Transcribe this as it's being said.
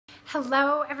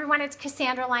Hello everyone, it's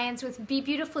Cassandra Lyons with Be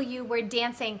Beautiful You, where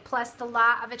dancing plus the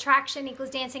law of attraction equals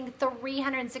dancing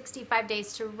 365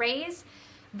 days to raise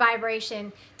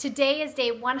vibration. Today is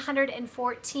day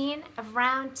 114 of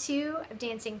round 2 of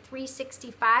Dancing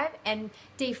 365 and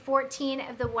day 14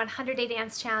 of the 100-day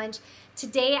dance challenge.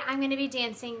 Today I'm going to be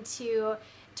dancing to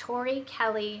Tori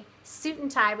Kelly, Suit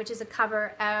and Tie, which is a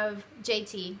cover of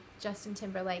JT, Justin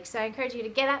Timberlake. So I encourage you to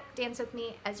get up, dance with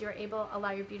me as you're able,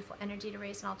 allow your beautiful energy to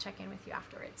raise, and I'll check in with you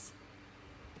afterwards.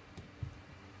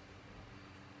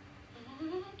 I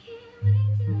can't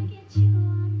wait till I get you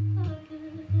on the floor,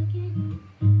 good again.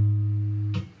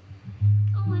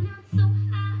 Going out so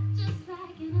hot, just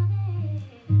like an oven.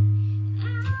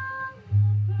 And I'll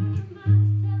burn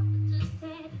myself, but just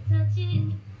had to touch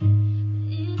it.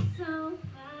 It's so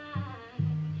fine,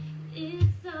 it's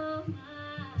so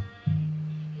mine.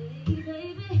 Hey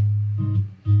baby,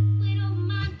 we don't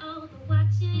mind all the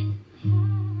watching.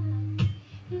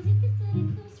 Cause if you study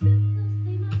close, real close,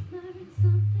 they might learn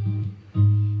something.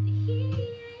 He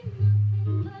ain't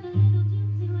nothing but a little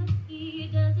dude to what he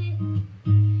does it.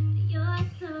 You're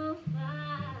so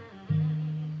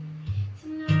fine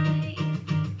tonight.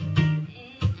 And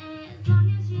as long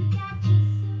as you got your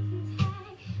suit and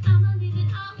tie, I'ma leave it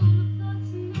all on the floor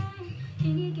tonight.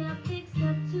 And you got fixed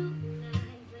up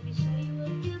tonight. Let me show you a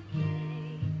few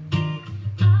things.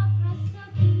 All dressed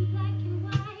up in black and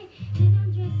white, and I'm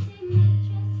dressed in that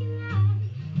dress you like.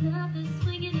 Love is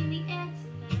swinging in the air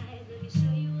tonight. Let me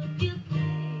show you a few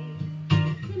things.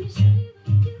 Let me show you a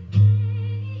few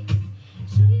things.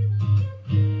 Show you a few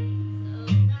things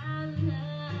about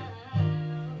love.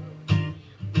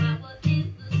 While we're in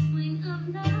the swing of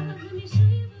love, let me show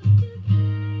you a few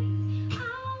things.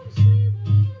 I'll show you a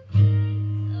few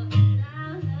things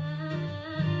about love.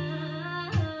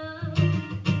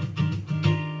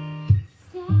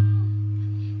 Stop,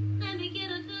 let me get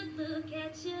a good look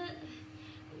at you.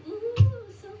 Ooh,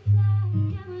 so fly,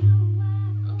 never know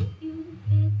why. Oh, you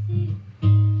fancy.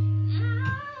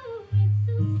 Now it's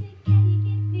so sick, can you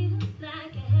get me hooked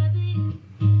like a habit?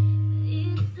 But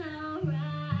it's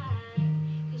alright,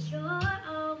 'cause you're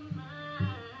all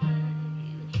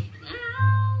mine.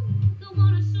 Now, don't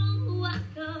wanna show who I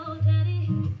call daddy.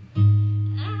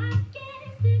 I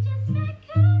guess they just met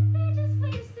 'cause they just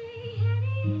wish they had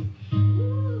it.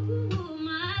 Ooh,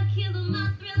 my killer, my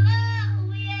thriller.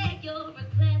 Yeah, you're a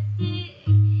classic,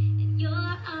 and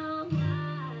you're all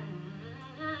mine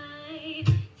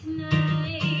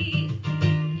tonight.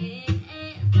 And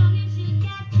as long as you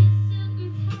got your suit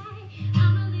and tie,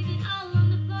 I'ma leave it all on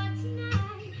the floor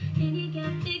tonight. And you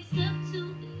got fixed up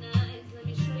tonight. Let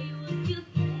me show you a few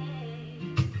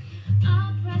things.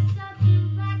 All dressed up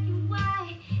in black and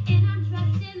white, and I'm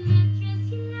dressed in that dress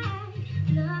you like.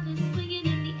 Love is swinging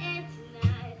in the air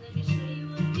tonight. Let me show you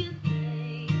a few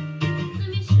things. Let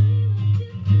me show you a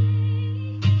few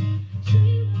things. Show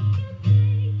you a few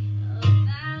things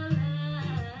about love.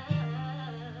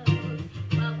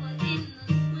 While we're in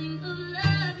the swing of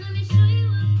love, let me show you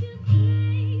a few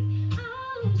things.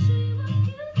 I'll show you a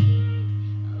few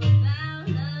things about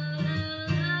love,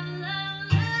 love, love,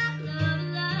 love, love,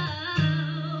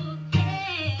 love.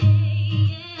 Hey,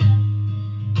 yeah.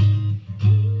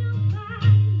 Ain't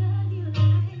nobody love you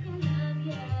like I love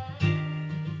ya.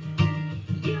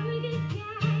 You're a good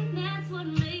guy, that's what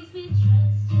makes me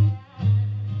trust ya.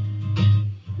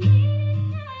 Late at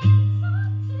night,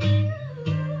 talk to you.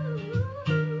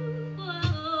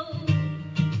 Whoa.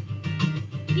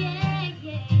 Yeah,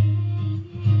 yeah,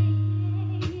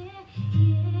 yeah,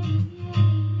 yeah.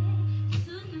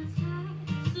 Suit and tie,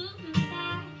 suit and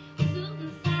tie, suit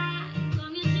and tie. As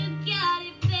long as you got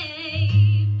it,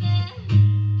 baby.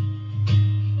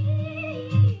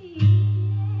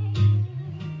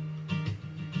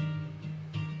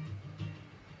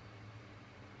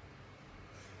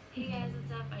 Hey guys,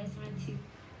 what's up? I just wanted to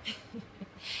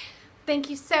Thank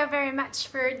you so very much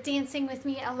for dancing with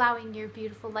me, allowing your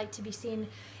beautiful light to be seen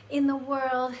in the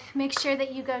world. Make sure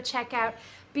that you go check out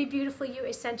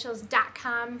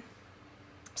BeBeautifulYouEssentials.com.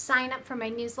 Sign up for my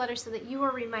newsletter so that you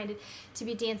are reminded to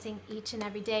be dancing each and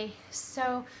every day.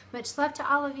 So much love to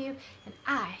all of you, and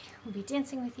I will be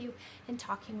dancing with you and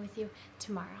talking with you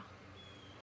tomorrow.